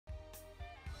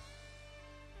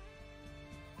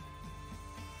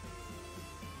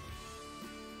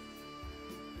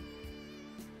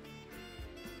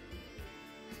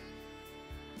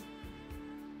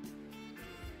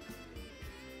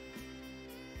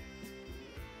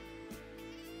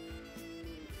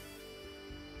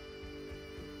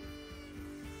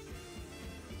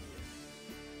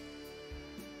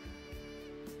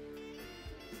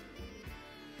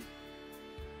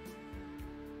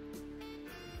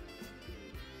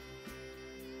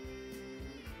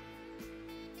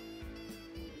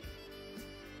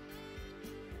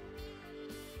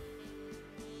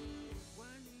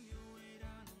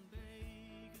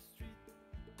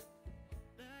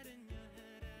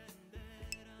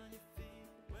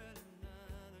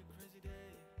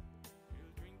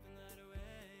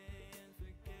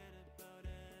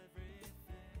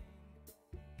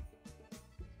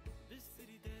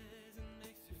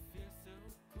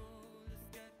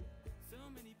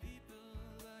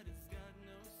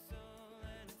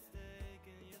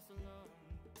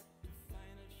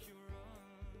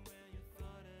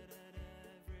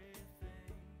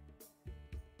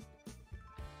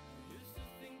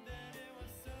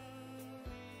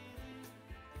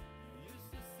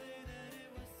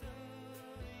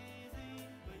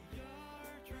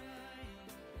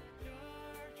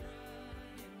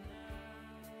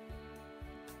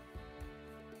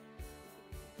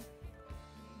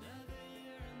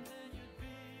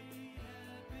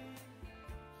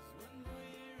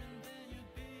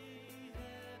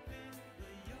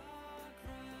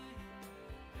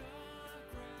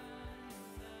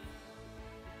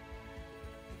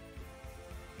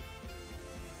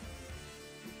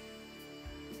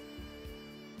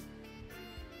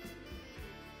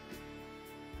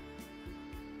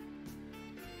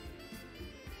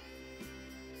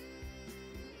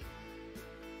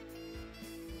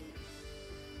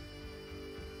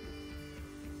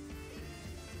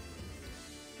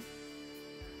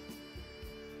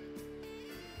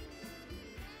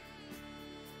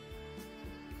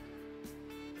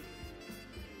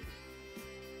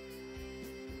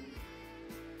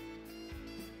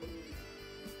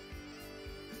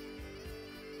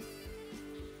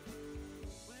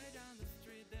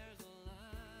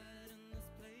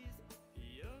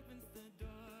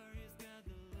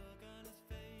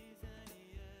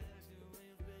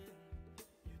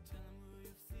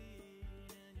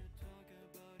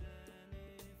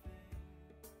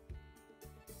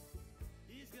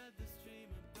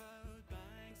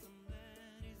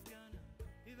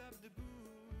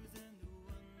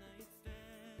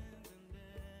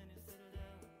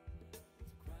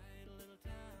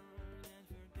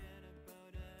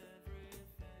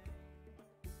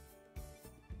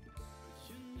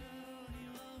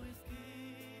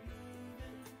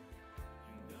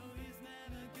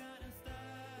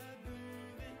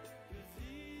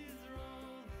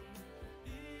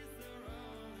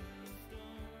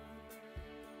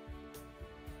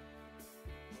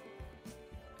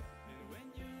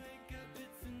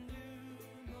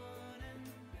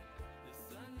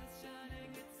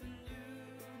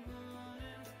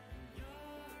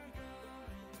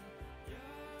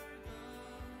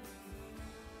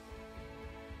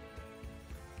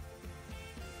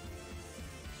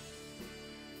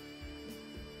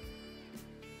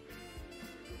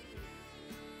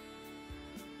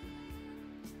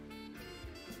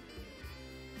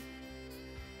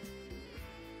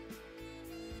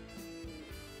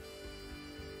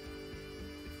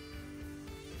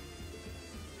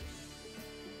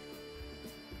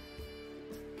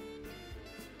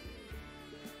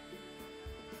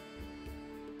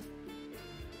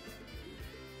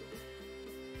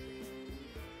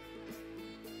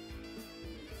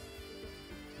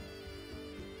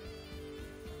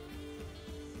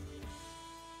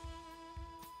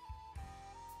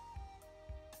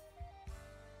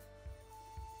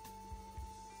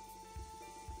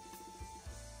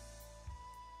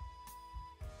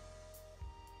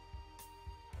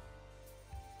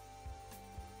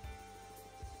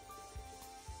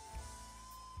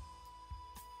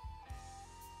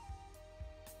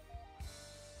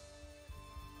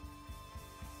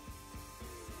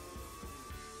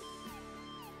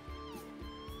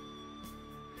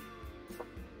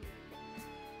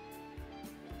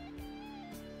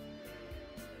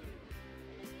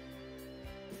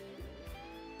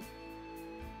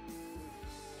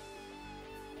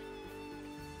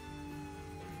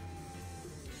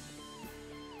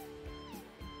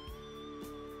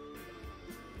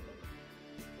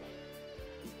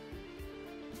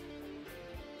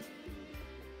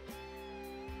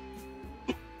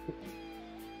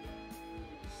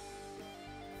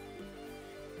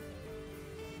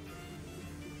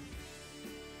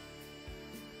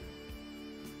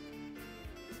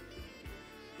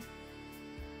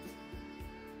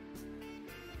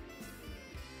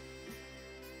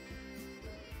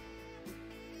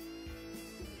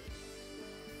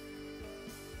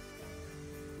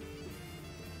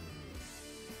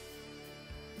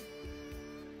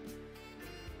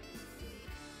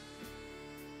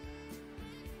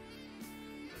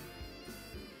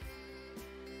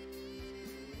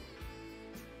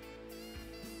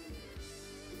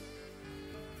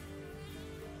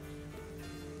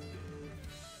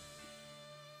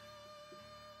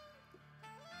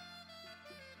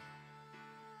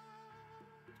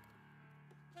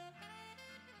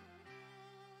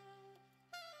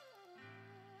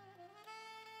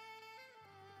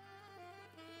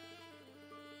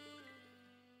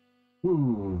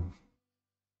Hmm.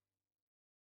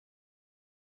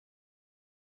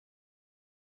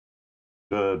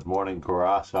 Good morning,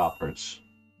 grasshoppers.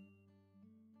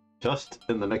 Just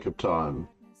in the nick of time,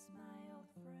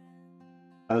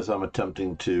 as I'm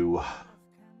attempting to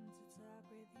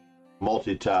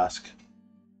multitask.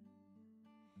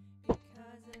 I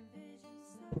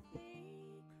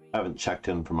haven't checked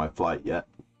in for my flight yet,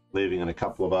 leaving in a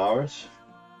couple of hours.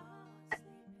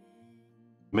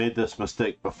 Made this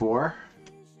mistake before.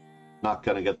 Not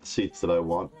gonna get the seats that I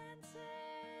want.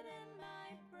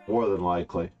 More than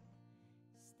likely.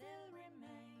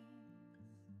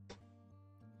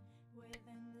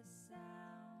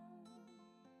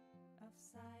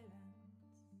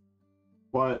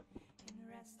 What?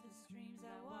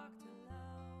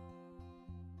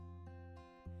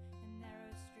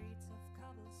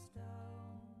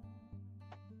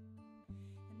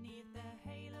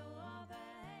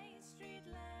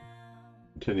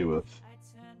 Continue with.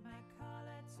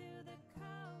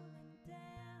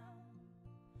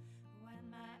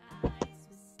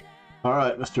 All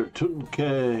right, Mr.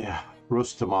 Tunke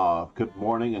Rustamov, good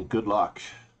morning and good luck.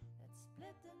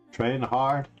 Train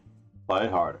hard, play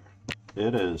harder.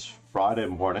 It is Friday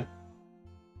morning,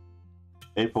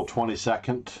 April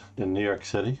 22nd in New York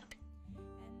City.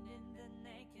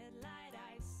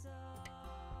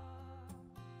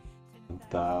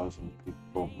 Thousand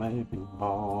people, maybe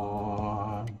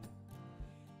more.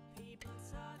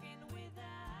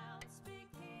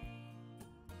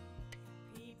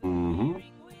 Mm-hmm.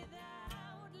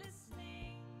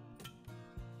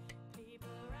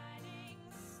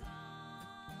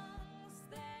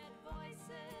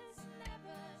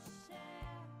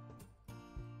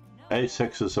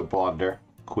 A6 is a blunder.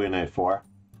 Queen A4.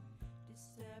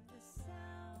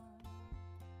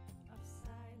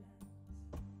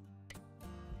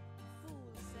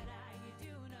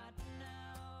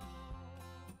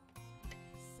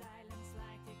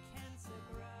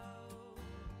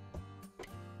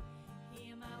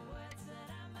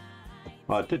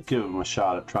 Well, I did give him a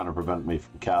shot at trying to prevent me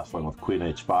from castling with Queen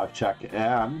H5 check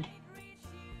and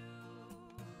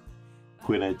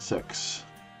Queen H6.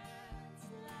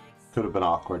 Could have been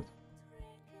awkward.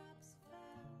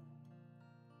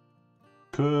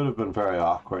 Could have been very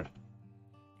awkward.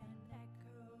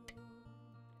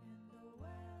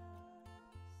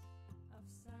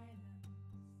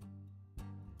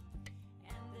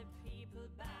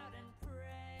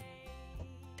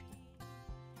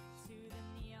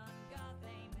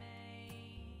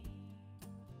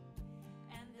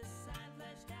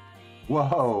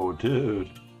 Whoa, dude.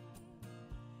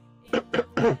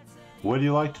 Would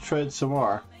you like to trade some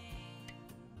more?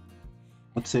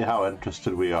 Let's see how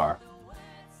interested we are.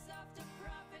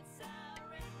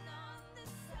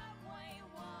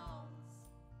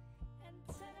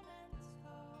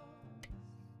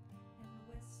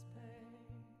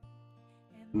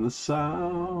 And the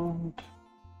sound.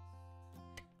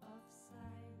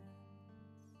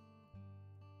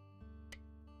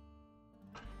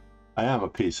 I am a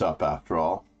piece up after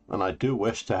all, and I do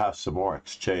wish to have some more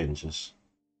exchanges.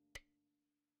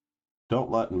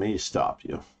 Don't let me stop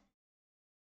you.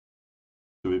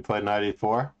 Should we play knight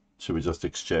e4? Should we just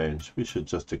exchange? We should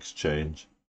just exchange.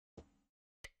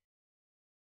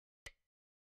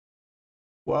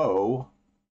 Whoa.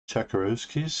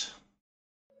 Chekaruskis.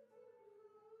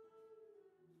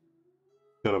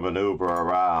 Gonna maneuver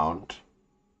around.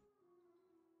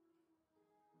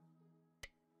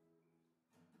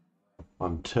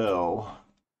 Until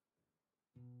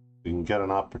we can get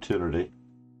an opportunity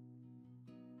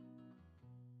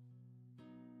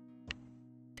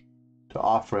to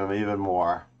offer him even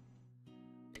more.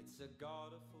 It's a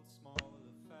godful small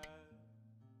affair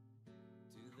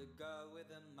to the girl with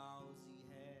the mousy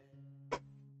hair,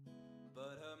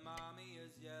 but her mommy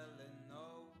is yelling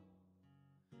no.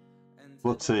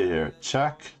 Let's see here.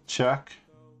 Check, check.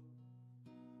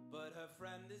 But her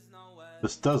friend is nowhere.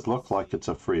 This does look like it's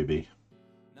a freebie.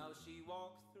 Now she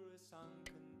walks through a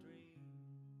sunken dream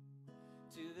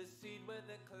to the seat with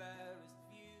the clearest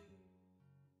view.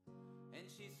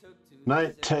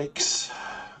 Knight takes.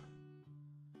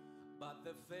 But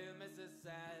the film is a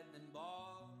saddening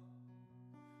ball,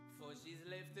 for she's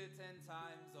lived it 10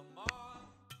 times or more.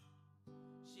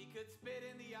 She could spit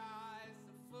in the eyes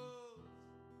of fools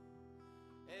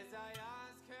as I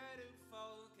ask her to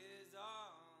focus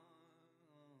on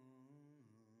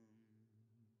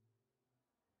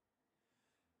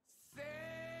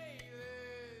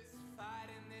sailors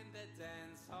fighting in the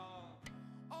dance hall.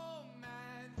 Oh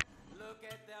man, look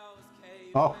at those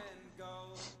cavemen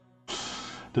go.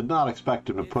 Did not expect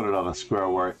him to put it on a square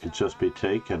where it could just be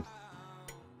taken.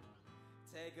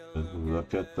 Take a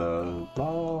Look at the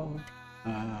ball.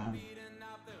 Beating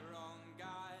up the wrong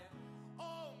guy.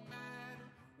 Oh man,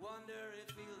 wonder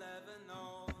if he'll ever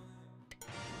know.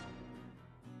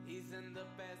 He's in the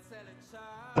best-selling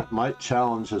chart. That might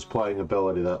challenge his playing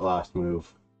ability, that last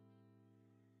move.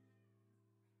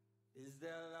 Is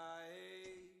there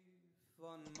life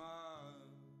on Mars?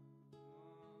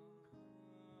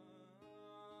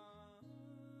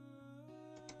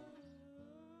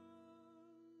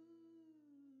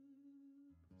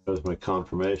 There's my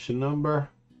confirmation number.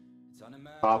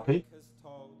 Copy.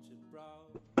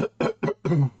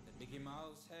 Mickey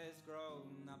Mouse has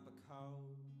grown up a cow.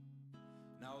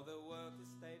 Now the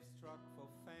workers they've struck for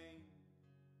fame.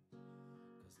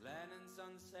 'Cause Lennon's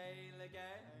on sale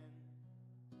again.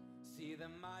 See the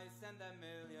mice and their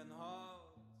million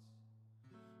hordes.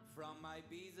 From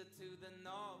Ibiza to the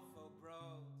Norfolk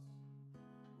Broads.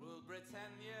 Rule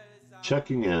Britannia is out.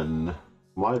 Checking in.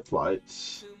 My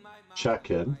flights.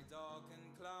 Check in.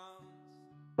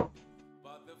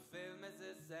 But the film is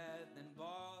as sad and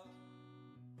bored.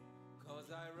 'Cause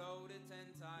I wrote it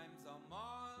 10 times or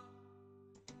more.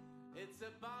 It's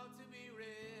about to be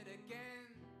read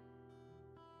again.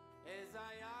 As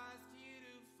I asked you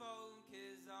to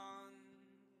focus on.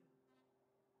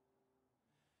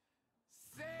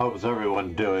 How's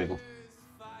everyone doing?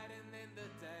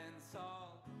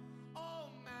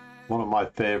 One of my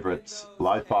favorites,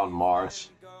 Life on Mars.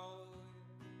 I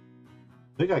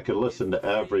think I could listen to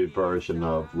every version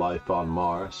of Life on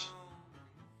Mars.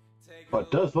 But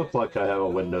it does look like I have a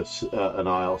Windows, an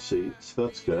aisle seat, so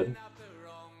that's good.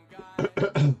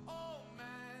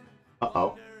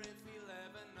 Uh-oh.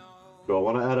 Do I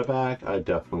want to add a bag? I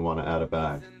definitely want to add a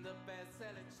bag.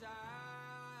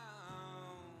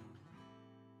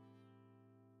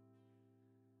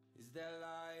 Is there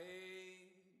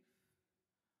life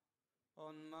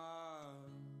on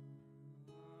Mars?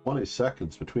 20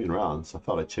 seconds between rounds. I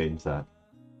thought I changed that.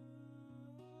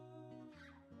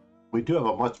 We do have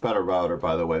a much better router,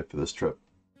 by the way, for this trip.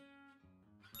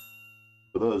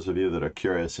 For those of you that are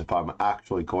curious if I'm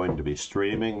actually going to be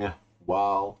streaming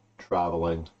while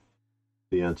traveling,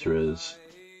 the answer is,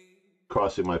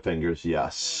 crossing my fingers,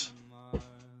 yes.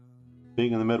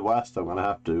 Being in the Midwest, I'm going to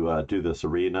have to do this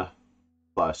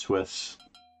arena/Swiss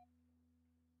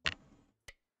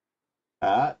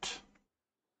at,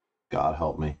 God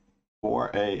help me,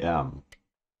 4 a.m.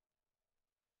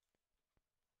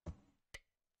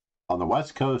 On the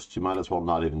West Coast, you might as well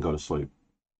not even go to sleep.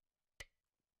 I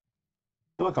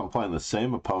feel like I'm playing the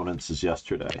same opponents as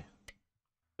yesterday,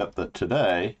 except that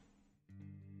today,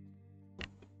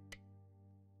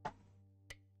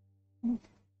 is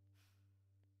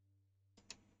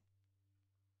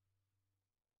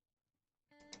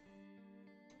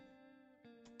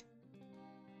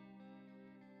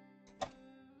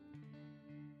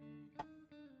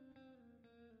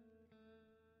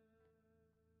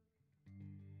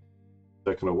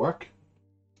that going to work?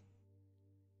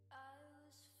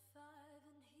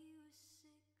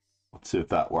 Let's see if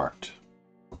that worked.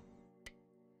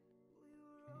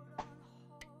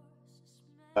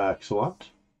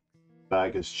 Excellent.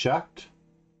 Bag is checked.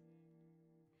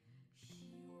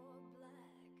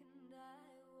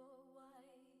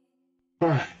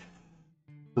 Alright.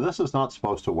 So this is not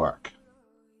supposed to work.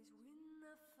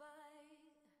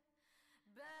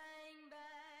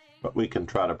 But we can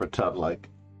try to pretend like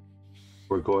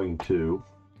we're going to.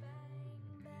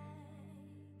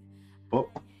 Oh.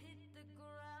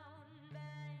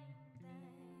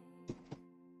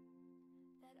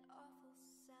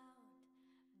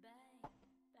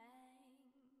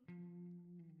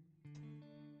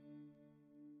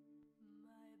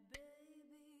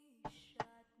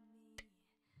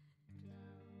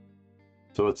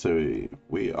 So let's say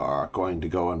we are going to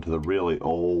go into the really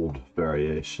old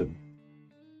variation.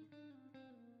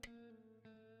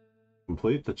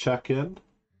 Complete the check-in.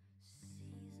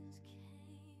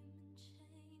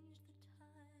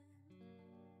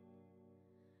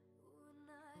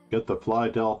 Get the Fly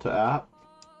Delta app.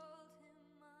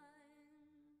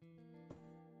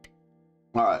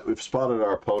 Alright, we've spotted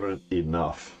our opponent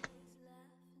enough,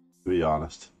 to be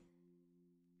honest.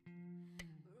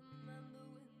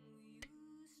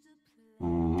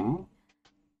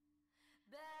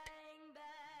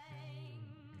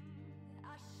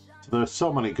 So there's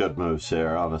so many good moves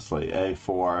here, honestly.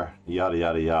 A4, yada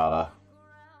yada yada.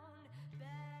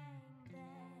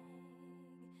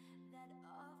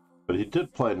 But he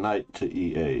did play knight to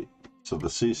e8, so the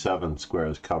c7 square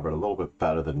is covered a little bit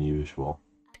better than usual.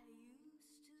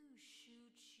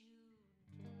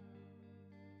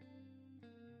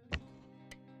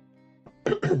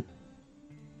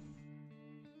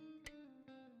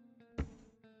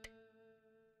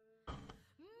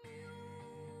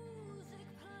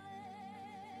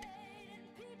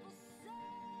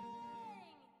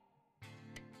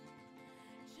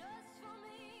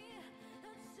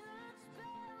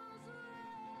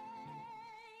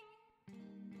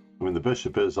 mean, the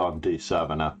bishop is on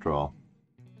d7 after all.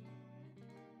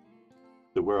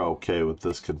 So we're okay with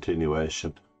this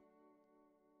continuation.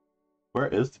 Where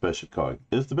is the bishop going?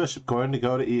 Is the bishop going to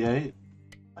go to e8?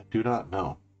 I do not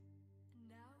know.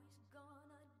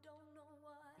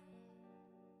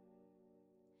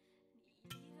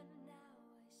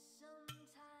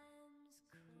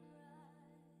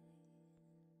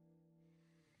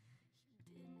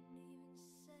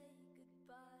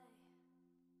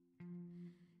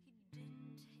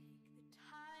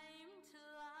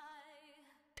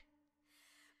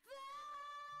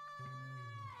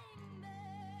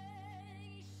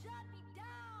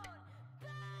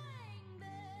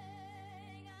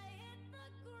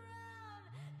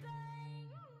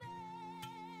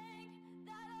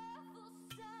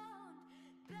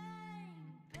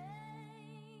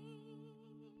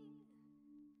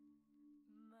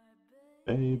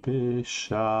 Baby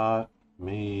shot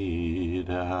me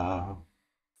down.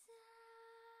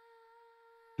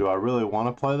 Do I really want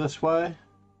to play this way?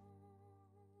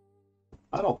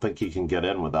 I don't think he can get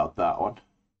in without that one.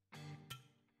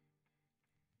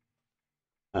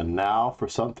 And now for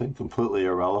something completely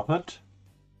irrelevant.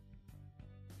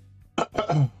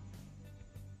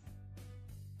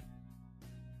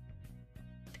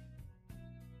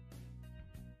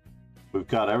 We've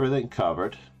got everything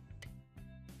covered.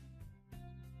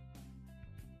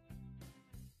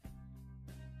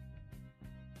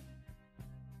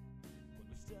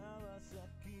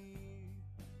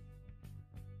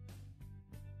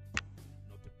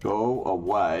 Go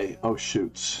away. Oh,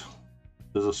 shoots.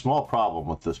 There's a small problem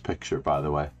with this picture, by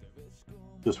the way.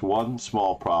 Just one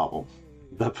small problem.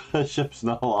 The bishop's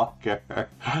no longer...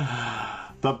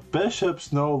 The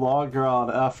bishop's no longer on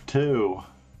f2.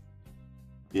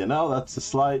 You know, that's a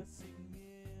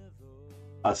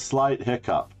slight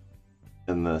hiccup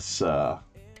in this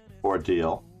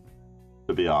ordeal,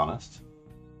 to be honest.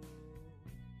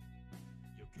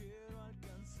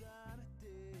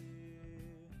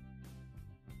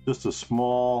 Just a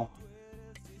small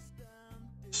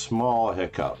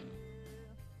hiccup.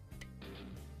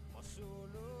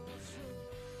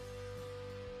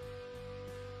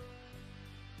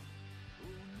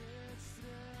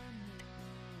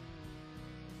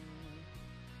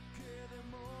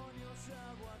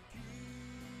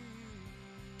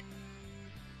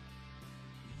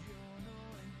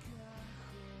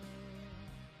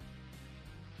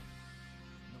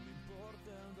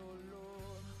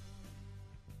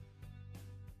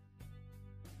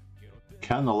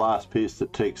 Can the last piece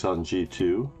that takes on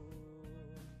g2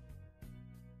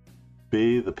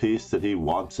 be the piece that he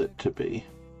wants it to be?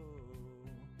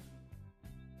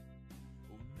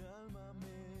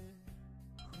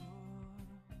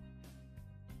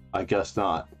 I guess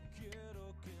not.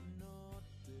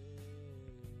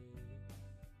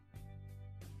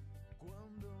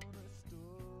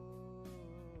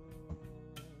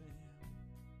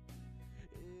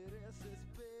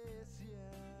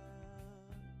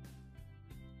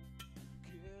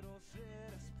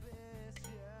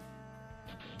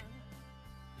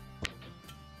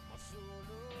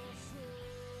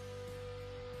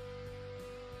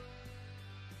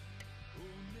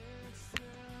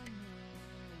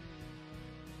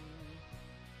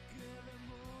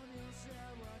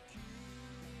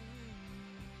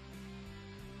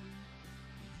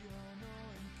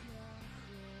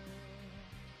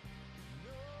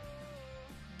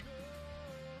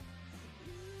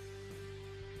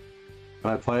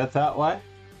 Can I play it that way?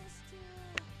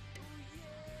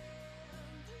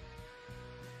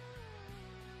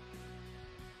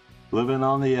 Living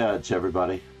on the edge,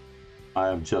 everybody. I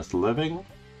am just living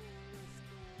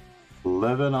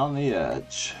on the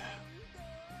edge.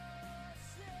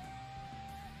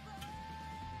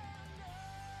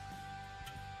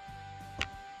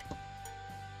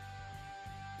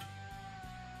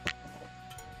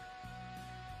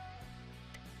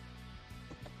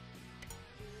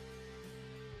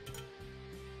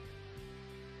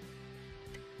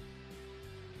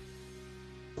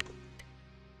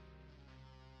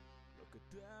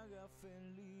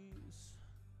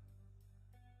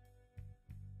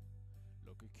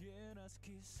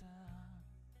 Quizá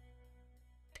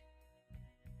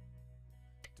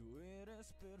tú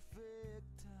eres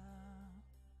perfecta,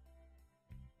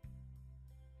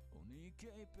 única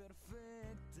y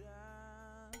perfecta,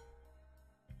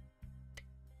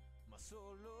 mas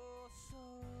solo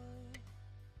soy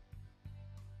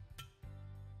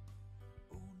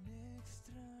un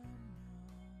extraño.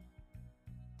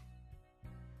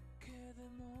 ¿Qué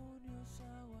demonios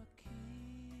hago aquí?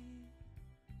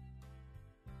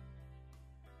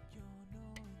 Yo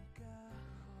no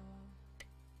encajo.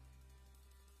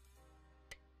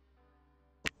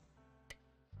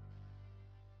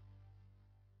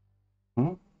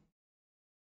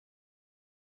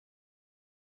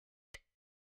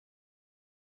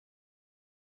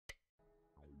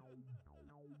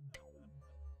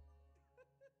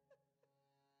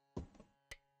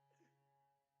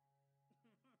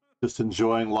 Just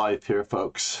enjoying life here,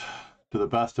 folks, to the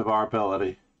best of our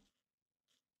ability.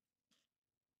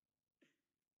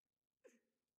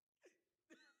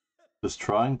 Just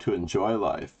trying to enjoy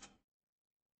life.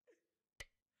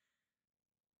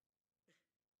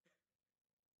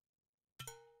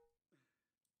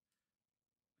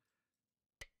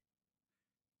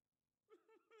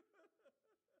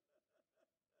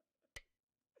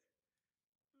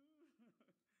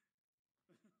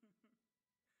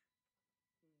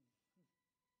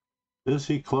 Is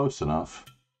he close enough?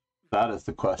 That is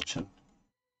the question.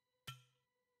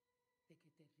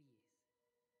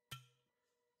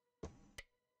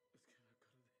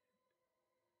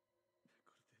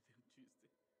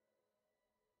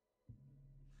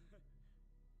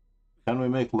 Can we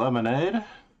make lemonade?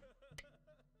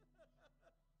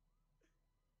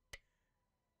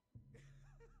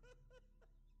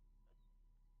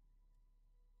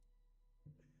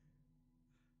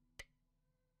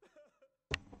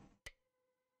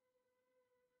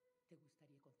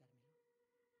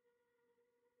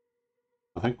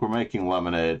 I think we're making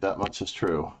lemonade. That much is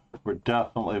true. We're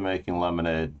definitely making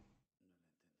lemonade.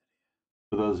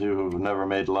 For those of you who've never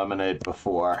made lemonade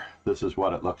before, this is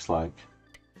what it looks like.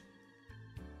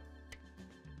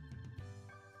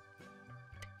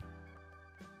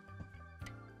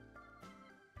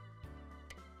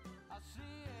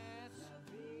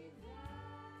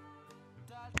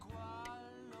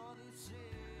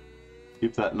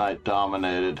 Keep that night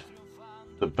dominated,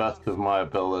 the best of my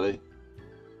ability.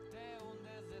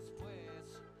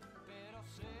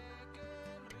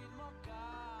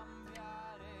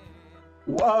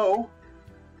 Whoa!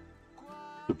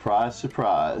 Surprise,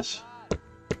 surprise.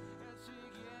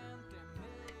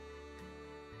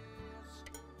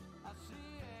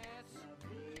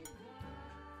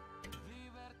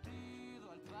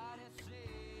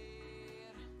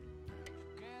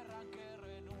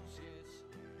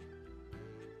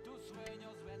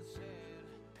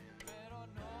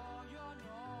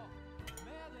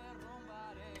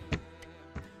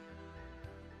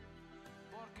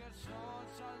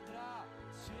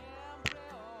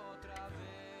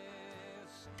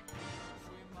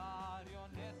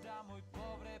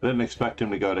 I didn't expect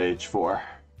him to go to H4.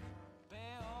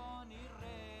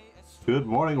 Good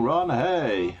morning, Ron.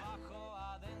 Hey.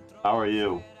 How are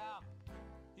you?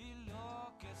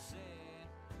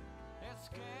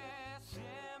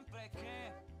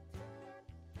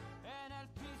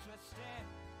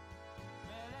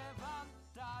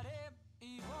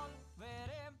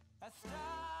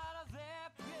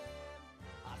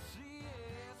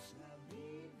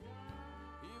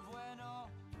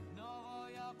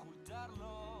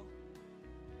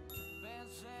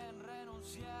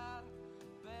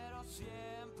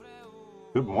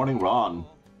 Good morning, Ron.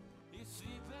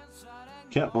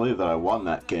 Can't believe that I won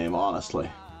that game, honestly.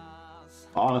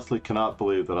 Honestly cannot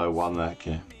believe that I won that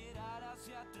game.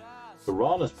 So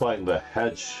Ron is playing the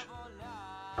hedge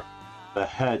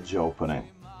opening.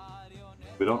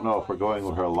 We don't know if we're going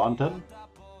with her London,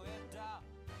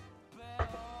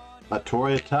 a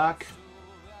Tory attack,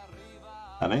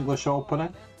 an English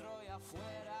opening.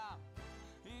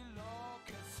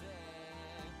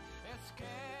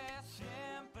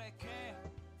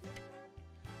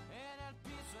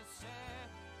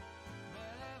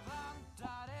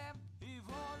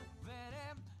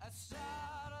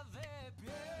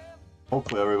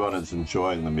 Hopefully everyone is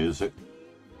enjoying the music.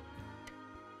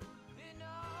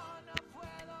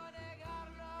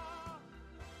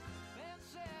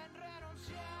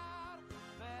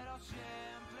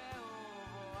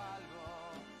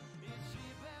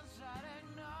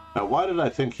 Now, why did I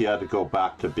think he had to go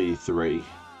back to B3?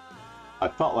 I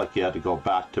felt like he had to go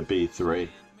back to B3.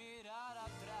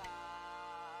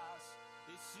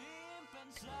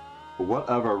 For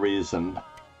whatever reason,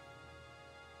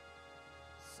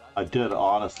 I did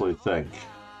honestly think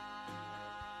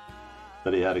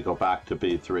that he had to go back to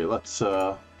B3. Let's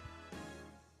go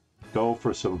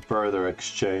for some further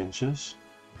exchanges.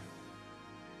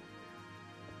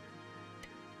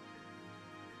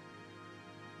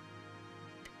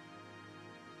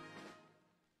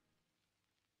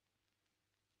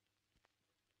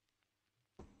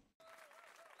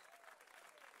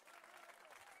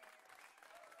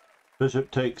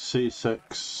 Bishop takes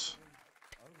C6.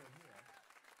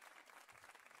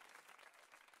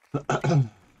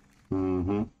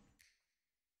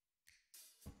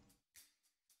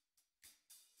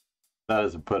 That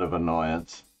is a bit of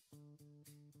annoyance.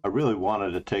 I really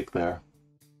wanted to take there.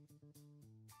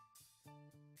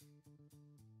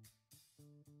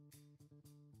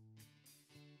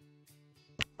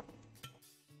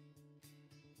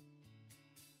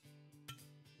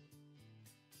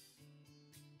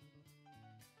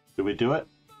 Do we do it?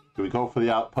 Do we go for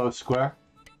the outpost square?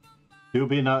 Do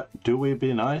we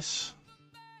be nice?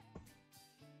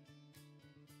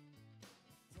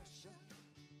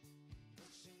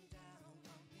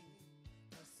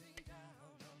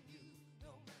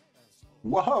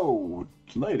 Whoa,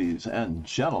 ladies and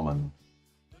gentlemen.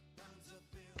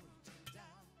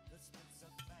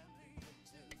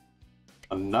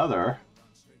 Another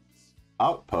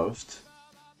outpost.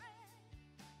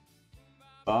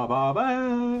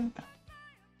 Ba-ba-ba.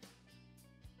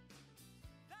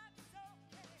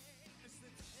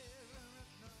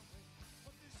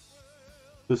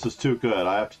 This is too good.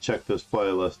 I have to check this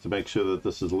playlist to make sure that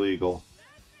this is legal.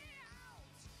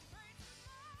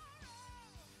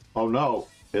 Oh no,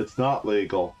 it's not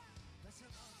legal.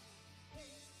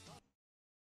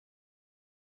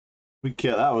 We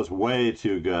can't, that was way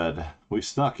too good. We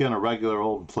snuck in a regular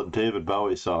old David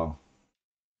Bowie song.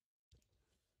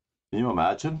 Can you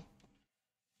imagine?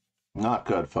 Not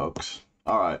good, folks.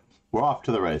 Alright, we're off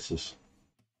to the races.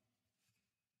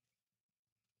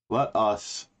 Let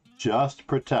us just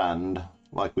pretend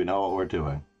like we know what we're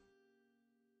doing.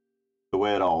 The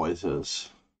way it always is.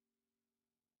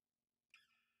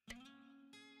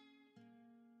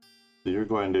 So you're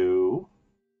going to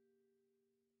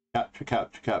capture,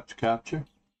 capture, capture, capture.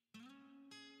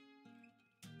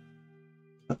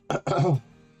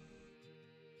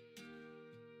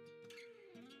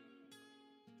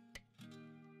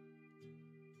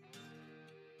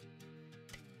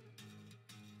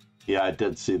 Yeah, I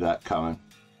did see that coming.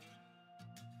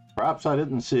 Perhaps I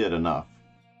didn't see it enough,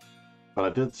 but I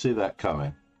did see that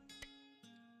coming.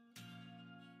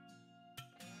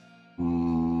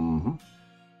 Mm-hmm.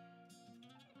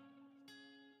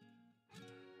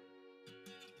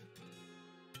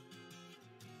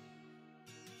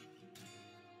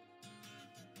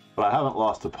 But I haven't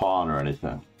lost a pawn or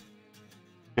anything.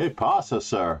 Hey, passa,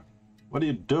 sir. What are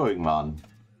you doing, man?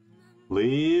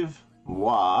 Leave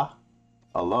moi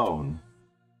alone.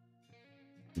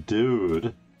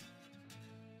 Dude.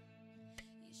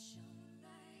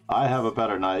 I have a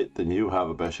better knight than you have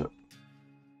a bishop.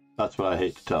 That's what I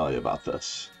hate to tell you about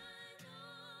this.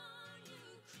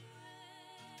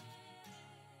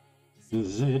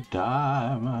 Is it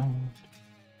diamond?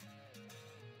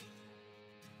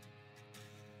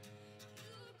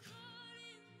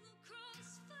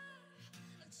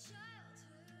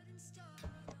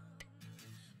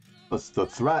 The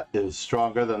threat is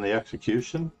stronger than the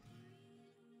execution.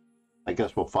 I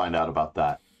guess we'll find out about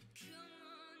that.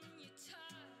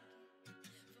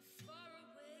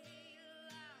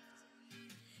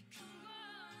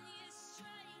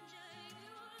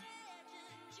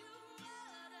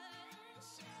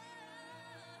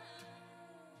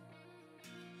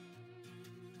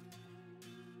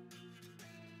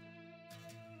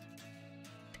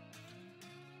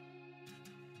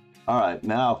 All right,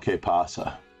 now que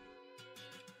pasa?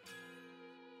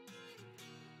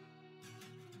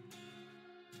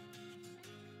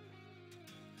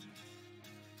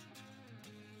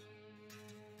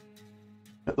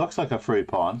 It looks like a free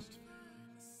pawn,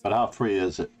 but how free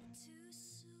is it?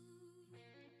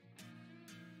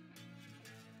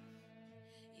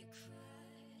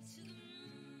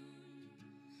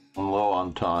 I'm low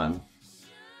on time.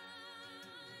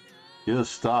 He is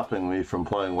stopping me from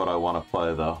playing what I want to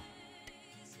play, though.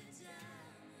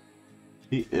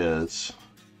 He is.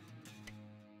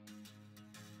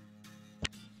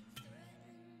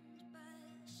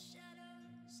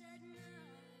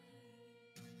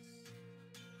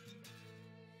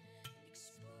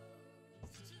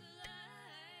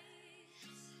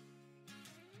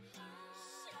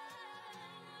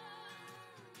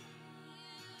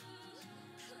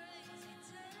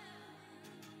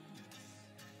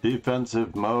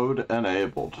 Defensive mode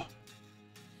enabled.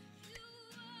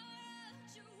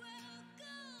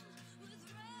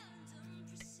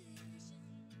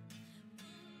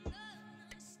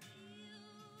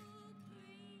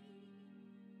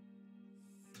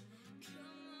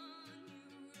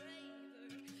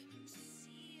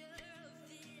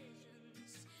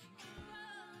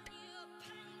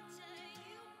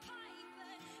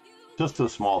 Just a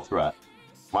small threat.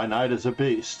 My knight is a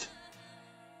beast.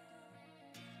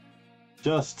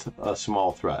 Just a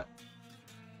small threat.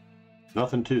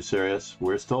 Nothing too serious.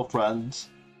 We're still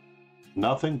friends.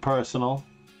 Nothing personal.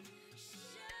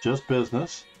 Just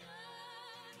business.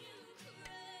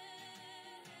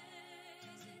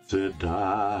 The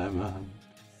diamond.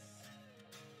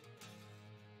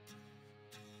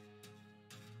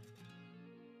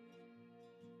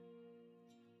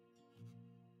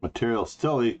 Material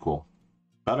still equal.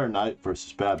 Better knight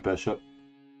versus bad bishop.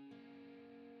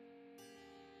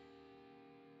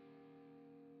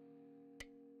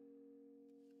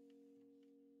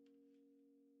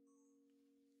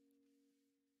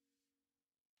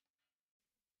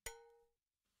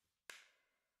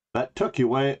 That took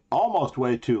you almost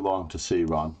way too long to see,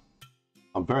 Ron.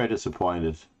 I'm very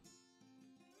disappointed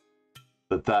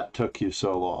that that took you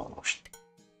so long.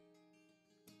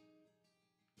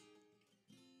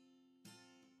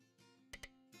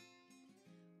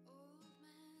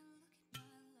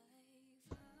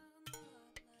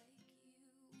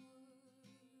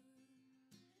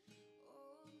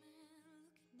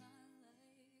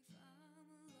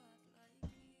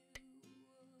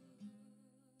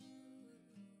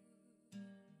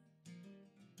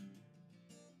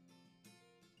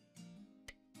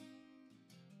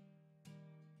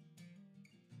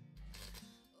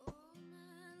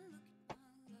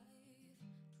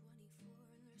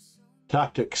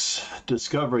 Tactics,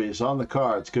 discoveries on the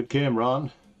cards. Good game,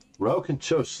 Ron. Roken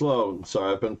so slow.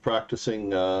 Sorry, I've been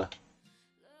practicing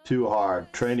too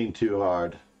hard, training too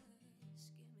hard.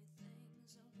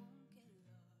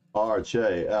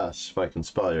 RJS, if I can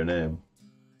spell your name.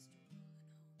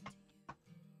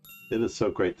 It is so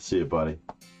great to see you, buddy.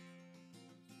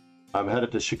 I'm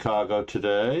headed to Chicago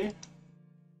today.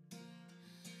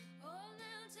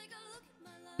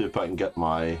 See if I can get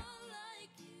my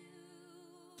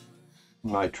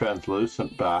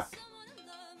translucent back.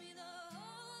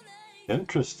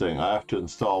 Interesting. I have to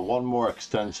install one more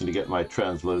extension to get my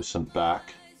translucent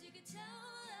back.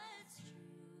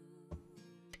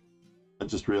 I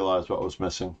just realized what was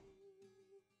missing.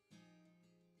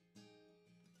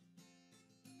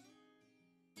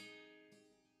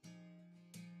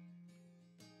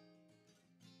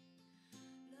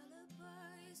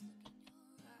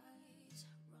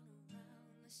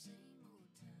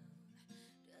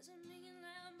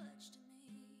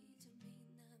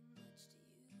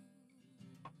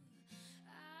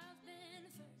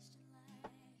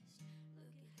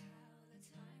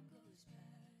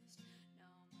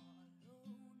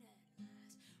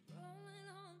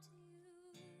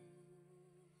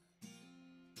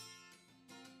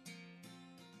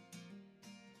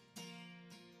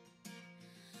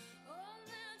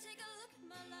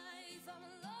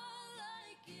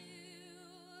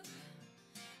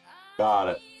 Got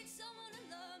it.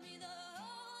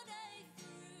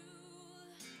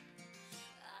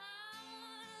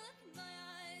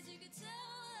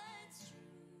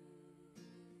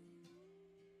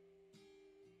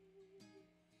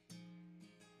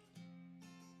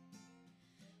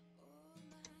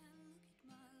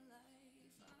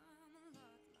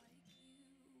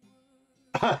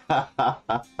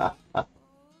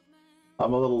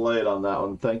 I'm a little late on that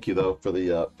one. Thank you, though, for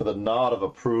the nod of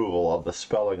approval of the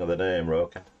spelling of the name,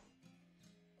 Roken.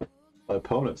 My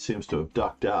opponent seems to have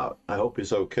ducked out. I hope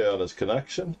he's okay on his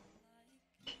connection.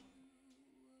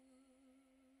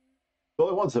 The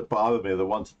only ones that bother me are the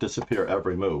ones that disappear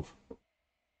every move.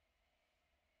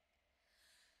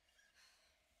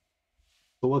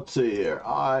 So let's see here.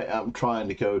 I am trying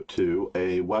to go to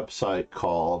a website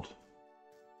called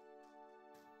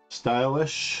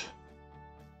Stylish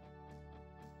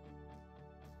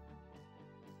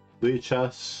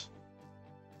Lichess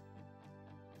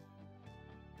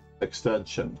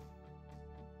extension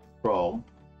Chrome.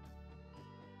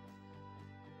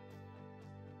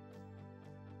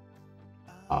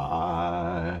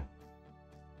 I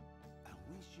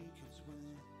wish you could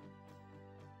swim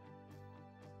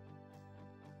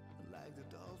like the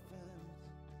dolphins,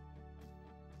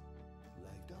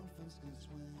 like dolphins can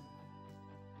swim.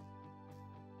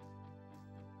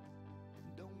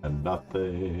 and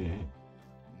nothing.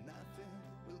 Nothing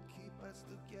will keep us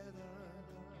together.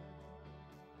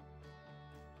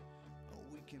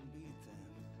 We can beat them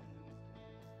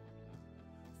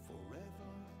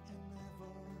forever and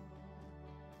ever.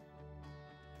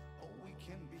 We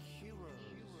can be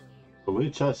heroes. The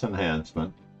Lichess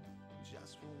enhancement.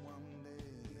 Just for one day.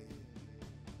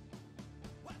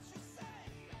 What you say?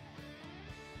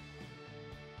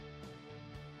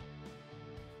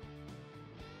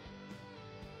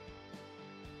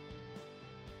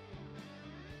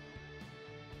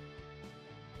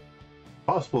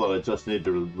 Possible that I just need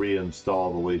to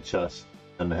reinstall the Lichess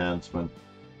enhancement.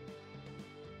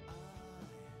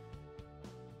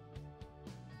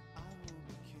 I will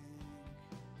be king.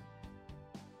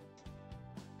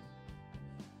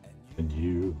 And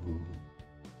you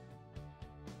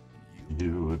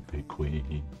would be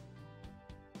queen.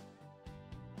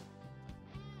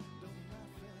 Don't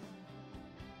nothing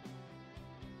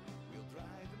will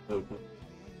drive them Okay.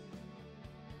 away.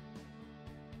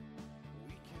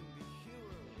 We can be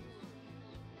heroes.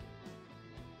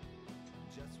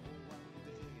 Just for one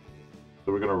day.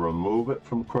 So we're going to remove it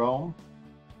from Chrome,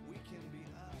 We can be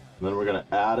us. and then we're going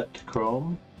to add it to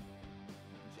Chrome.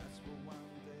 Just for one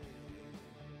day.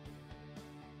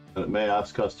 And it may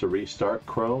ask us to restart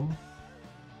Chrome.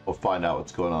 We'll find out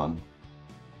what's going on.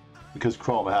 Because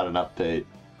Chrome had an update.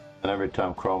 And every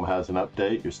time Chrome has an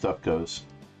update, your stuff goes.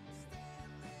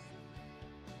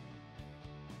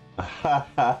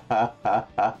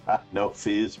 No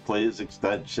fees, please,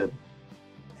 extension.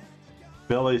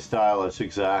 Billy Stylish,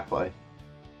 exactly.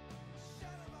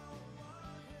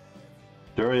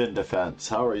 Durian Defense,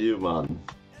 how are you, man?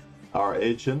 Our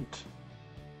agent,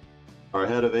 our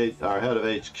head of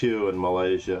HQ in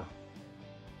Malaysia.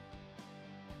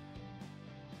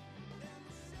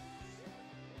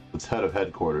 It's head of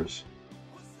headquarters.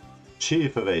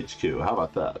 Chief of HQ, how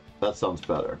about that? That sounds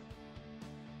better.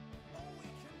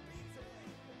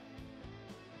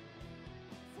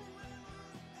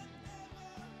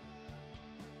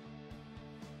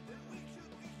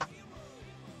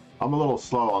 I'm a little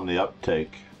slow on the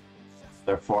uptake,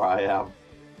 therefore I am.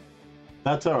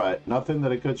 That's alright, nothing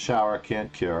that a good shower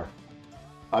can't cure.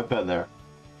 I've been there.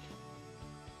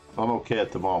 I'm okay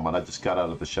at the moment, I just got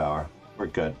out of the shower. We're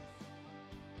good.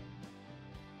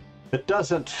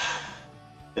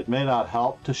 It may not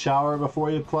help to shower before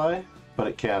you play, but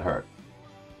it can't hurt.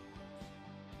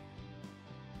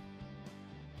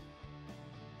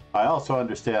 I also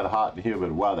understand hot and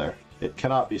humid weather. It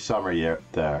cannot be summer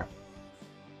there.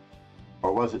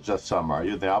 Or was it just summer? Are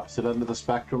you the opposite end of the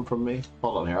spectrum from me?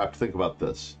 Hold on here, I have to think about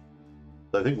this.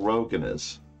 I think Rogan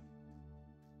is.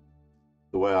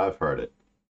 The way I've heard it.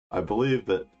 I believe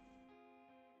that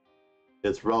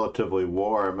it's relatively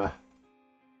warm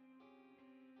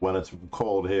when it's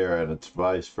cold here, and it's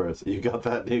vice versa. You got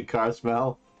that new car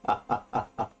smell?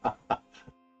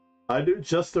 I knew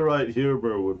just the right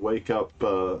humor would wake up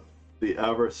the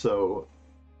ever so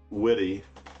witty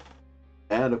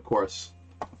and, of course,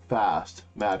 fast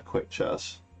Mad Quick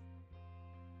Chess.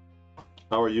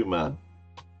 How are you, man?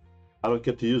 I don't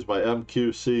get to use my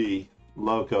MQC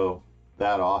logo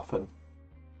that often.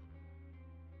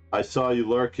 I saw you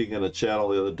lurking in a channel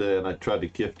the other day, and I tried to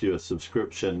gift you a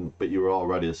subscription, but you were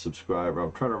already a subscriber.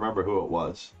 I'm trying to remember who it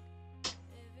was.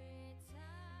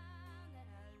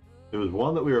 It was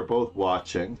one that we were both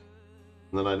watching,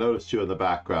 and then I noticed you in the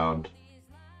background.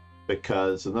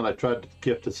 And then I tried to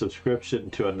gift a subscription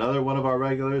to another one of our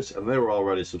regulars, and they were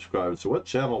already subscribed. So what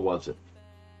channel was it?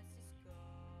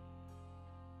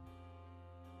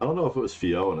 I don't know if it was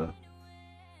Fiona.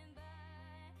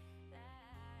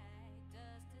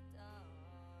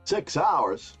 6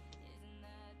 hours?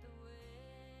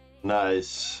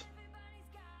 Nice.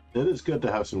 It is good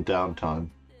to have some downtime.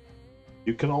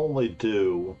 You can only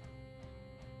do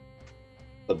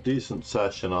a decent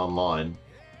session online.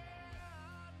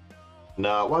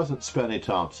 No, it wasn't Spenny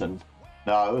Thompson.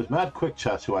 No, it was Mad Quick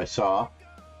Chess who I saw.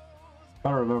 I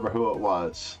don't remember who it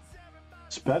was.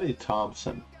 Spenny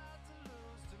Thompson.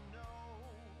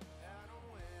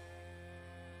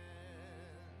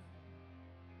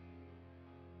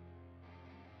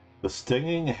 The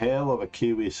stinging hail of a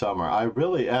Kiwi summer. I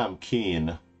really am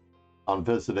keen on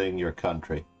visiting your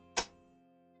country.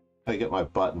 I get my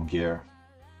butt in gear,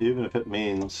 even if it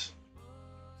means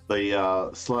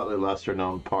the slightly lesser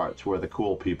known parts where the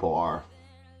cool people are.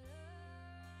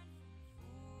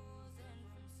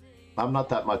 I'm not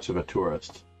that much of a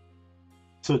tourist.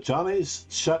 So Johnny's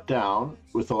shut down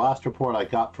with the last report I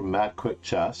got from Mad Quick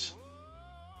Chess.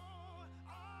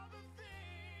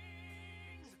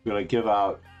 I'm going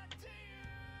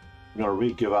to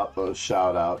re-give out those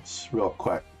shout outs real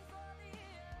quick.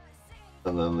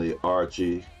 And then the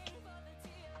RG.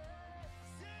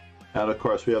 And of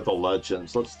course we have the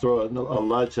legends. Let's throw a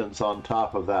legends on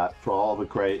top of that for all the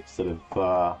greats that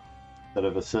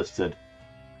have assisted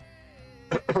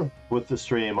with the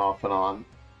stream off and on.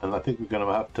 And I think we're going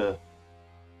to have to,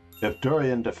 if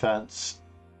Durian Defense,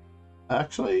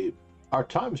 actually our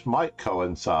times might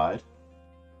coincide.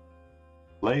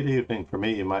 Late evening for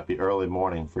me, it might be early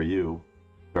morning for you,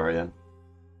 Durian.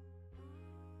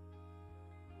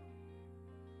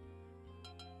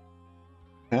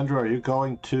 Andrew, are you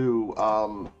going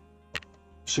to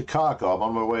Chicago? I'm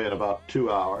on my way in about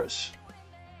 2 hours.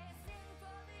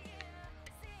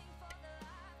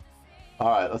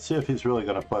 Alright, let's see if he's really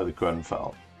going to play the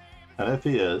Grunfeld. And if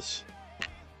he is,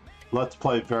 let's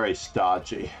play very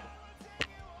stodgy.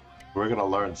 We're going to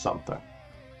learn something.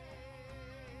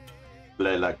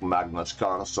 Play like Magnus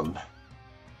Carlsen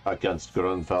against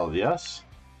Grunfeld, yes?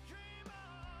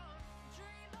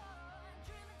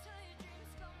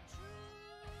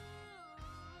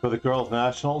 For the girls'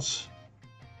 nationals.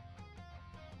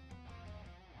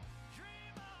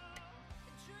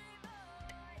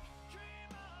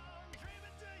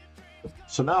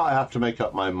 So now I have to make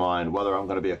up my mind whether I'm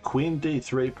going to be a queen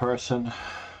d3 person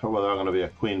or whether I'm going to be a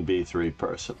queen b3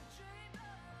 person.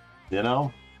 You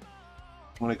know,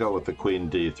 I'm going to go with the queen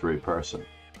d3 person.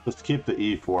 Just to keep the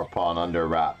e4 pawn under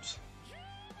wraps.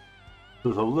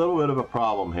 There's a little bit of a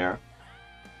problem here,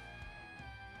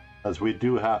 as we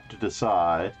do have to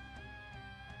decide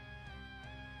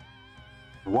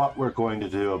what we're going to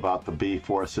do about the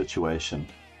b4 situation.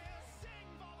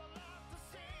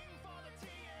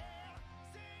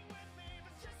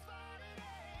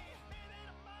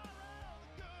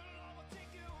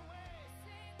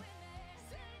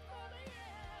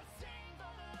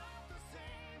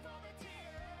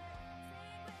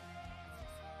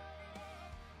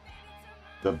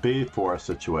 The b4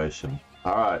 situation.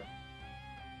 All right.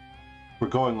 We're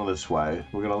going this way.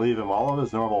 We're going to leave him all of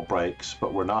his normal breaks,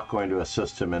 but we're not going to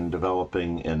assist him in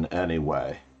developing in any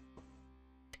way.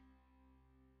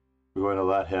 We're going to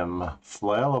let him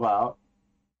flail about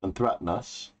and threaten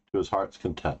us to his heart's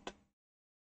content.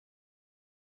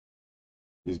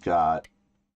 He's got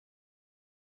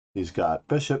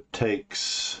bishop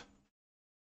takes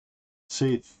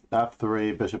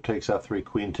f3, bishop takes f3,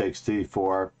 queen takes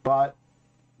d4, but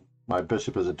my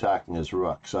bishop is attacking his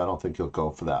rook, so I don't think he'll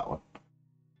go for that one.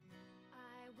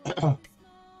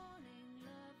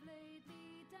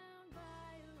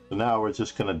 So now we're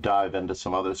just going to dive into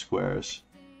some other squares.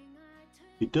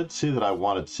 He did see that I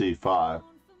wanted c5.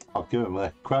 I'll give him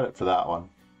credit for that one.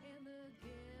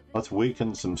 Let's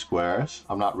weaken some squares.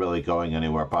 I'm not really going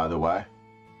anywhere, by the way.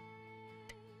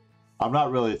 I'm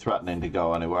not really threatening to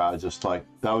go anywhere. I just that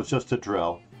was just a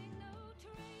drill.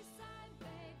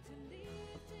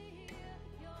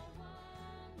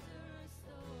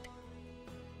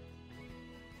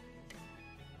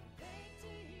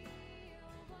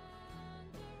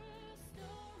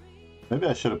 Maybe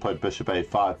I should have played bishop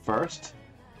a5 first.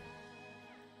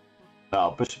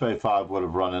 No, bishop a5 would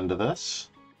have run into this.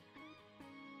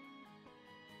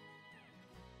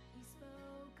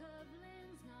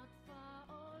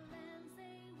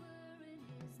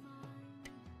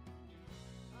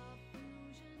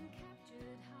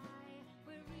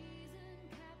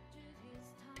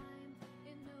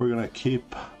 We're going to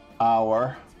keep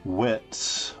our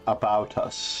wits about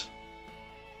us.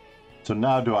 So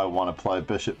now do I want to play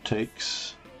bishop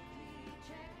takes,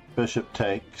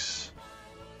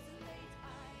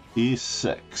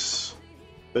 e6,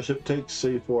 bishop takes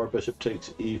c4, bishop takes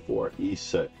e4,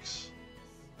 e6.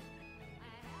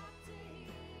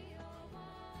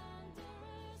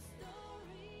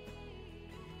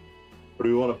 Or do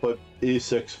we want to put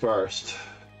e6 first?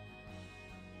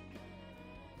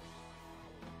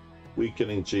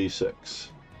 Weakening g6.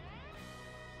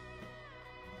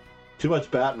 Too much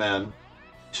Batman.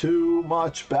 Too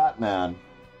much Batman.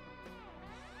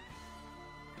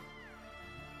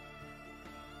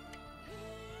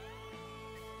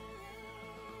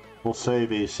 We'll save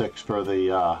e6 for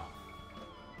the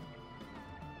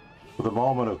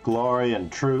moment of glory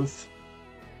and truth.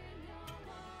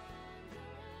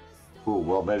 Ooh,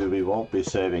 well, maybe we won't be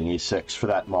saving e6 for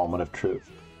that moment of truth.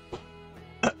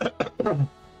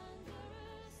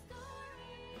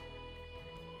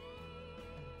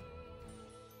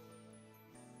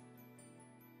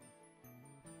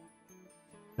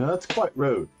 Now, that's quite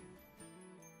rude.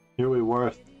 Here we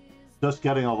were, just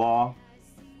getting along.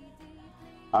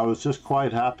 I was just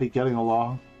quite happy getting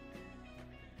along.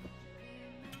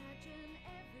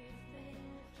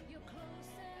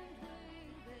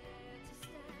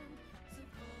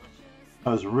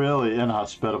 That was really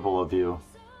inhospitable of you.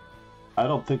 I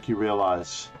don't think you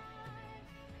realize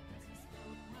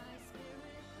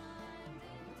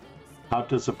how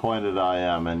disappointed I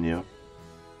am in you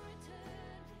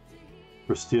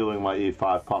for stealing my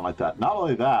e5 pawn like that. Not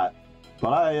only that,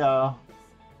 but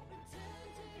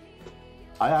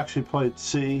I actually played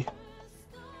b3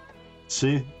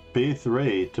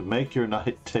 to make your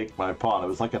knight take my pawn. It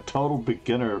was like a total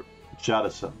beginner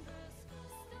jettison.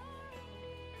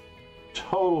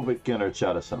 Total beginner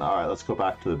jettison. All right, let's go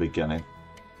back to the beginning.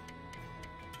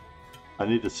 I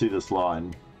need to see this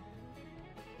line.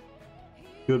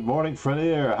 Good morning,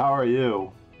 Frenier. How are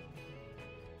you?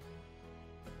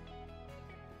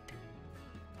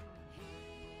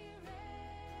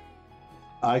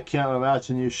 I can't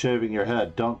imagine you shaving your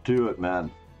head. Don't do it, man.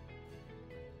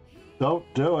 Don't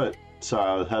do it.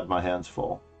 Sorry, I had my hands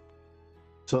full.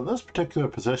 So in this particular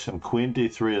position, queen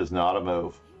d3 is not a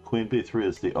move. Queen b3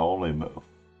 is the only move.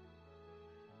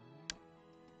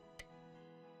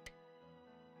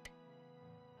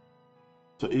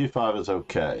 So e5 is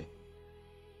okay.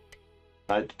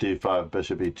 Knight to d5,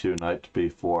 bishop e2, knight to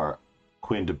b4,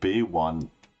 queen to b1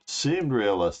 seemed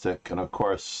realistic, and of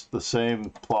course the same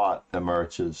plot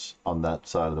emerges on that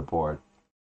side of the board.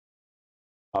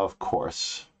 Of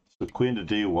course. So queen to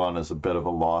d1 is a bit of a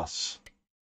loss.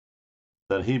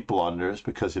 Then he blunders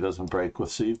because he doesn't break with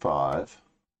c5.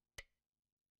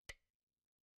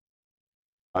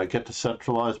 I get to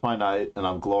centralize my knight, and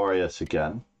I'm glorious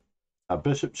again.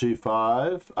 Bishop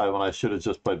g5, when I should have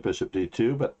just played bishop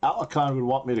d2, but Alekhine would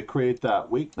want me to create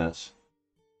that weakness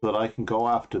so that I can go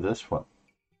after this one.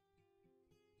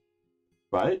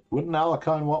 Right? Wouldn't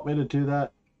Alekhine want me to do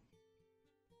that?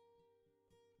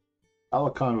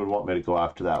 Alekhine would want me to go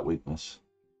after that weakness.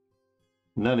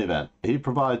 In any event, he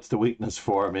provides the weakness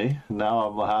for me. Now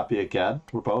I'm happy again.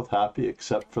 We're both happy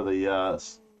except for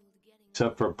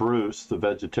Bruce, the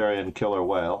vegetarian killer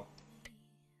whale.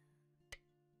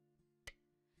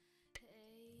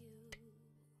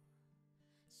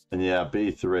 And yeah,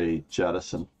 b3,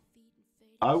 jettison.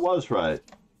 I was right.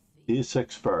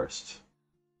 e6 first.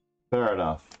 Fair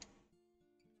enough.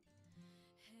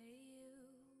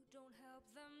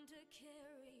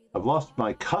 I've lost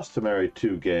my customary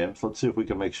 2 games. Let's see if we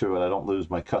can make sure that I don't lose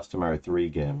my customary 3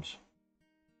 games.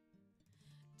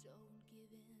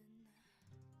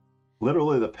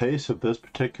 Literally, the pace of this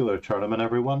particular tournament,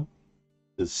 everyone,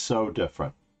 is so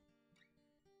different.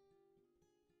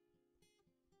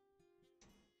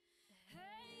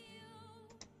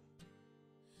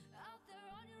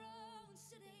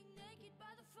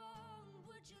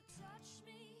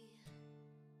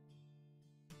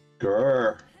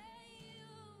 Grr.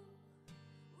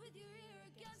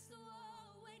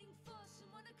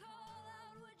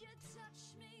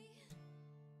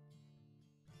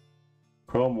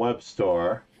 Chrome Web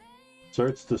Store.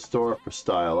 Search the store for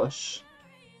stylish.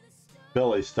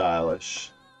 Billy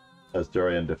Stylish, as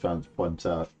Durian Defense points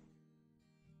out.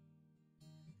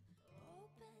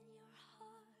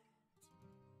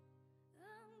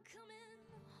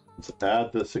 Let's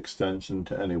add this extension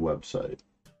to any website.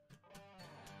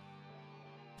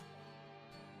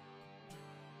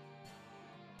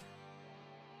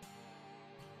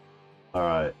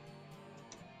 Alright.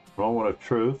 Moment of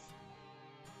truth.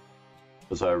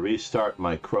 As I restart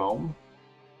my Chrome.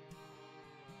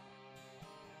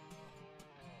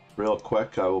 Real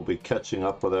quick, I will be catching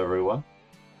up with everyone.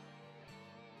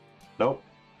 Nope,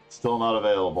 still not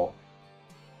available.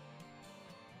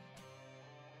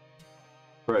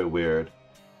 Very weird.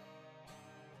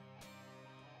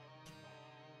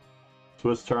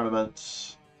 Swiss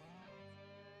tournaments.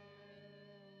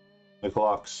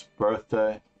 Nikolac's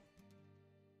birthday.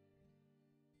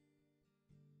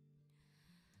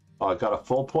 Oh, I got a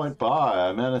full point buy.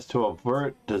 I managed to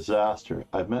avert disaster.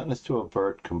 I managed to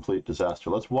avert complete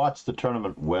disaster. Let's watch the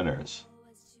tournament winners.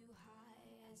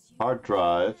 Hard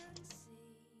drive.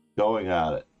 Going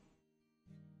at it.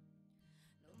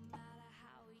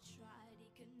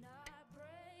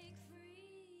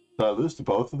 Did I lose to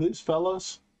both of these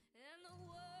fellows?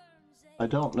 I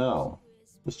don't know.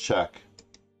 Let's check.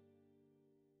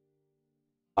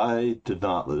 I did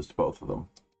not lose to both of them.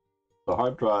 The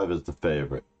hard drive is the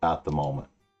favorite at the moment.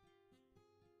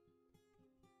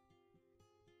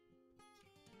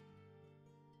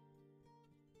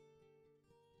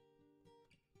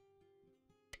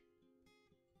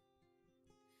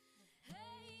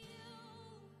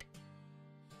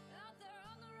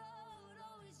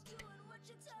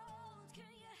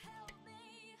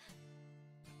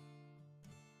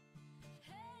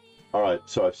 All right,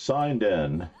 so I've signed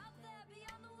in.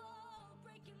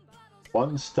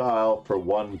 1 style for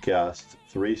 1 guest,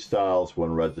 3 styles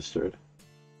when registered.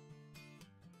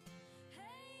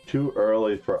 Too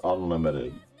early for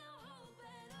unlimited.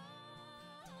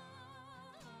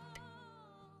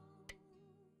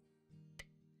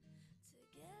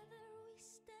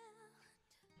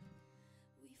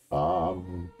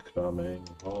 I'm coming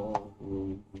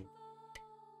home.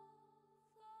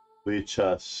 We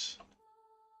chess.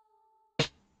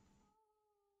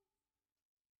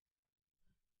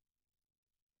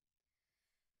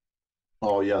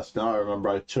 Oh yes, now I remember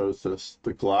I chose this.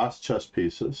 The glass chess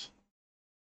pieces.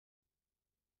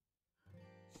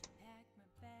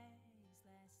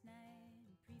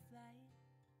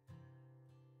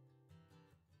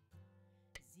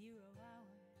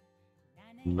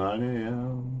 (9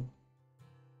 a.m.)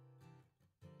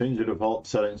 Change your default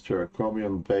settings to a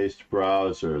Chromium-based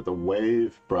browser, the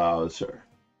Wave browser.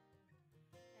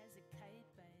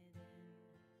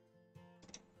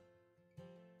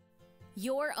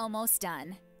 You're almost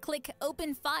done. Click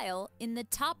Open File in the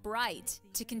top right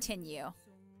to continue.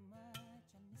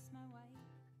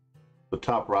 The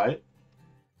top right?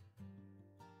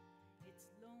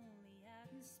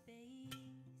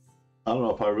 I don't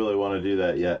know if I really want to do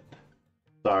that yet.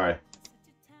 Sorry.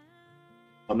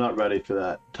 I'm not ready for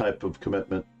that type of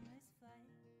commitment.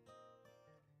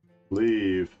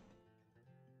 Leave.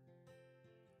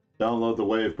 Download the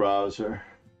Wave browser.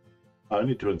 I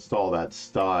need to install that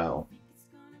style.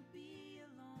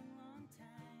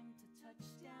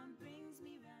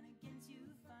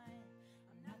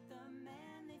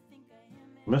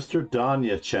 Mr.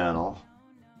 Danya channel.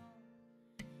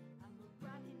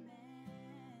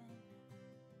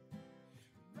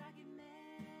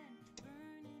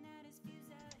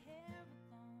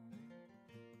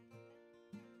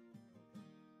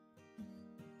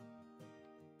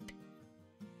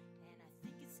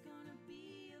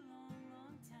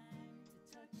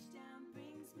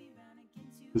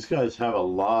 These guys have a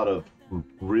lot of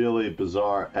really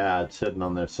bizarre ads hidden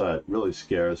on their site. It really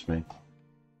scares me.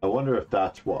 I wonder if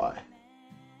that's why.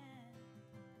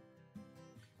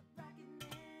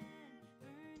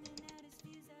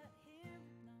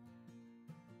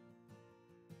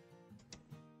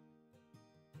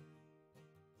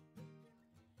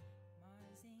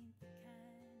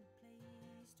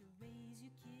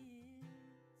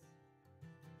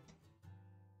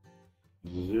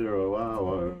 Zero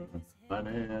hour, 9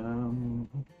 a.m.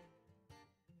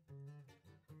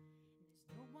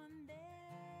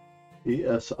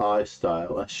 ESI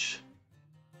stylish.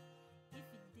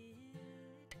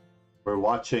 We're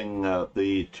watching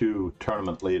the two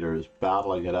tournament leaders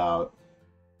battling it out.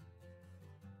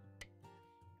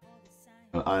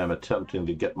 And I am attempting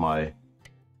to get my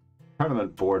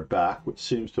tournament board back, which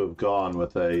seems to have gone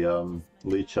with a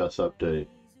Lee Chess update.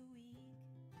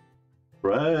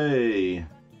 Fray!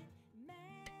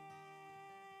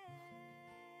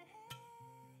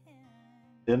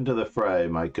 Into the fray,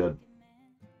 my good.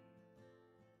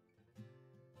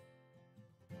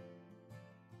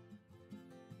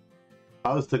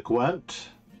 How's the Gwent?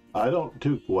 I don't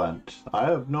do Gwent. I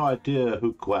have no idea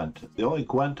who Gwent. The only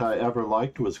Gwent I ever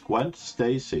liked was Gwent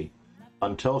Stacy.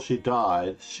 Until she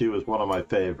died, she was one of my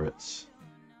favorites.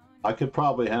 I could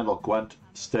probably handle Gwent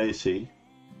Stacy.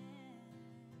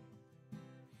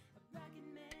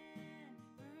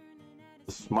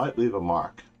 This might leave a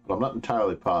mark, but I'm not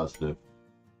entirely positive.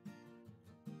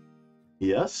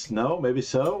 Yes? No? Maybe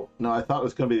so? No, I thought it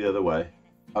was going to be the other way.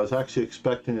 I was actually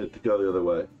expecting it to go the other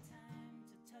way.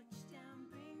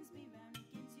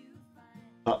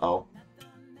 Uh-oh.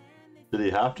 Did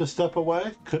he have to step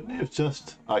away? Couldn't he have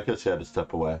just... I guess he had to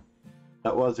step away.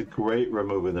 That was a great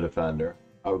removing the defender.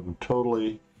 I'm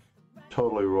totally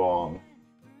wrong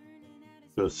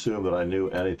to assume that I knew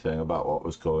anything about what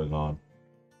was going on.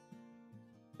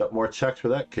 Got more checks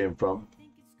where that came from.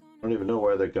 I don't even know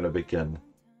where they're going to begin.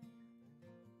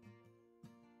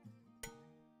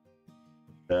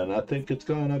 And I think it's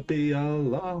going to be a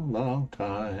long, long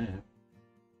time.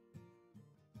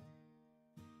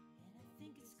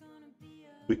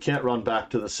 We can't run back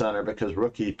to the center because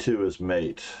Rook E2 is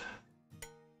mate.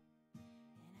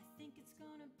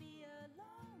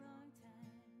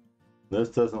 This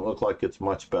doesn't look like it's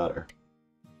much better.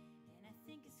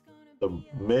 So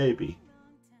maybe,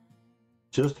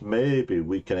 just maybe,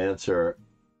 we can answer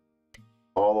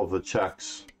all of the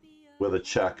checks with a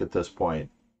check at this point.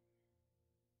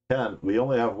 Ken, we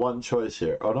only have one choice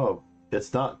here. Oh no,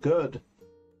 it's not good.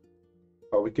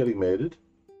 Are we getting mated?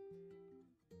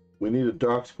 We need a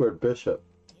dark squared bishop.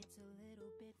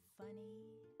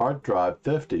 Hard drive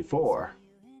 54.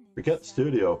 Forget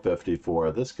Studio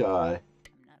 54. This guy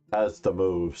has the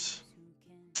moves.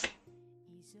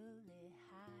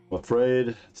 I'm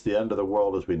afraid it's the end of the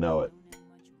world as we know it.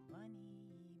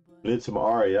 We need some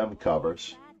REM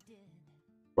covers.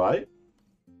 Right?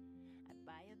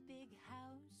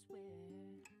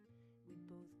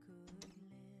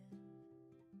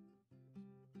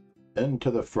 Into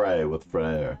the fray with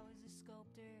Freyr.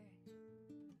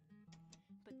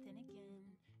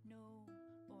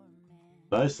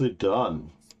 Nicely done.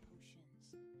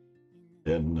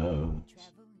 In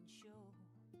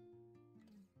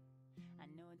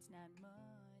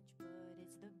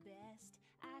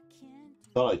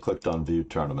thought I clicked on view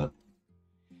tournament.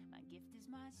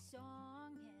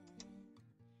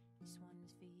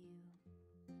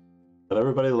 But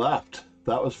everybody left.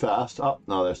 That was fast. Oh,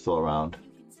 no, they're still around.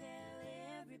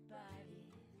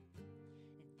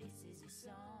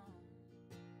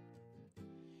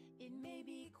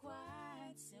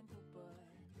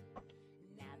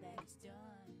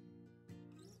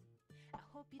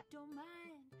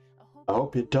 I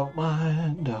hope you don't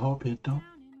mind. I hope you don't.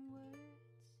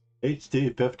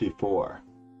 HD 54.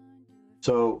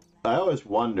 So I always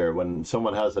wonder when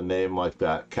someone has a name like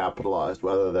that capitalized,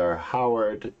 whether they're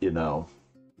Howard, you know,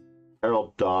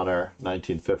 Harold Donner,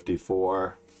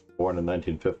 1954, born in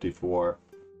 1954.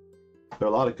 There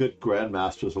are a lot of good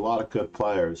grandmasters, a lot of good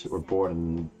players that were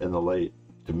born in the late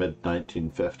to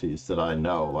mid-1950s that I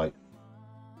know, like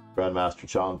Grandmaster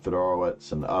John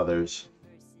Fedorowicz and others.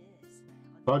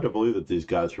 Hard to believe that these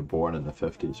guys were born in the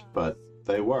 50s, but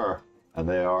they were, and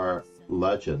they are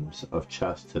legends of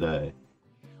chess today.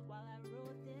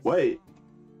 Wait.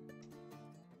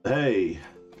 Hey.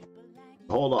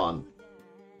 Hold on.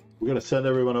 We're going to send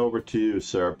everyone over to you,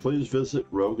 sir. Please visit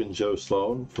Rogan Joe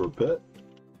Sloan for a bit.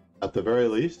 At the very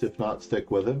least, if not,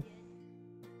 stick with him.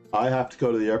 I have to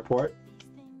go to the airport.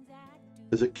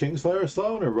 Is it Kingslayer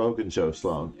Sloan or Rogan Joe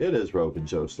Sloan? It is Rogan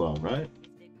Joe Sloan, right?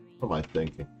 What am I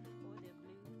thinking?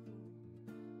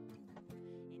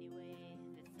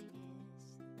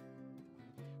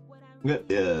 It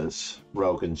is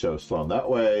Rogan Joe Sloan. That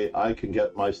way I can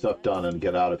get my stuff done and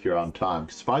get out of here on time.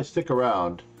 Because if I stick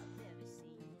around,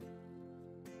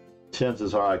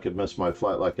 chances are I could miss my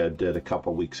flight like I did a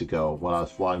couple weeks ago when I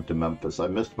was flying to Memphis. I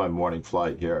missed my morning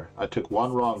flight here. I took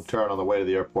one wrong turn on the way to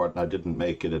the airport and I didn't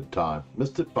make it in time.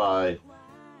 Missed it by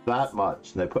that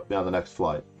much and they put me on the next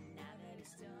flight.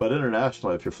 But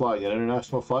internationally, if you're flying an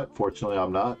international flight, fortunately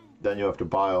I'm not, then you have to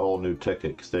buy a whole new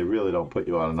ticket because they really don't put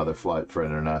you on another flight for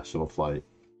an international flight.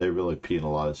 They really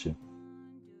penalize you.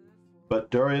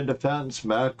 But Durian Defense,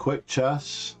 Mad Quick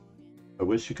Chess, I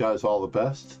wish you guys all the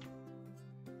best.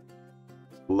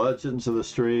 Legends of the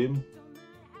stream.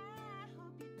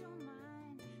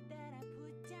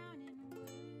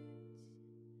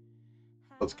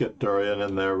 Let's get Durian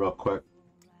in there real quick.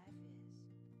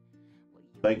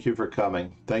 Thank you for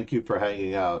coming. Thank you for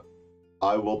hanging out.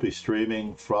 I will be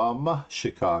streaming from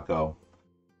Chicago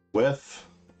with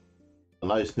a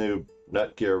nice new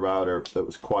Netgear router that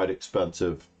was quite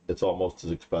expensive. It's almost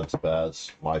as expensive as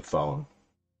my phone.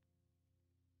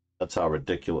 That's how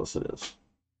ridiculous it is.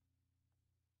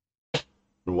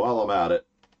 And while I'm at it,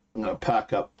 I'm going to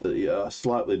pack up the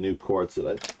slightly new cords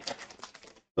that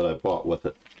I bought with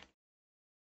it.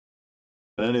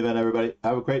 In any event, everybody,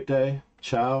 have a great day.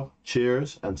 Ciao,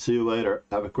 cheers, and see you later.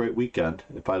 Have a great weekend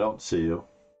if I don't see you.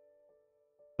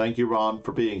 Thank you, Ron,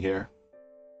 for being here.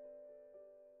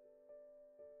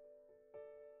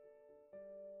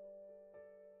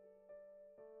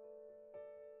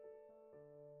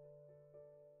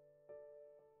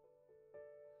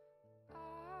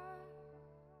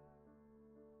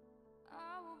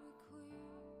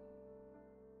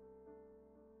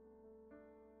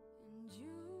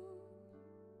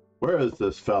 Where is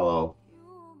this fellow?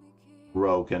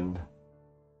 Rogan.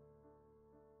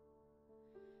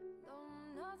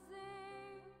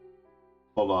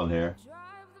 Hold on here.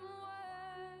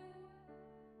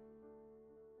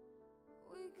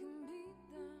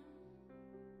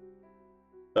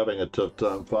 Having a tough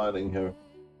time finding her.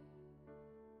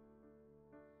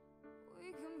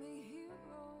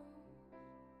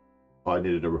 Oh, I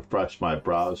needed to refresh my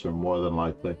browser more than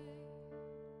likely.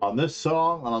 On this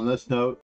song and on this note,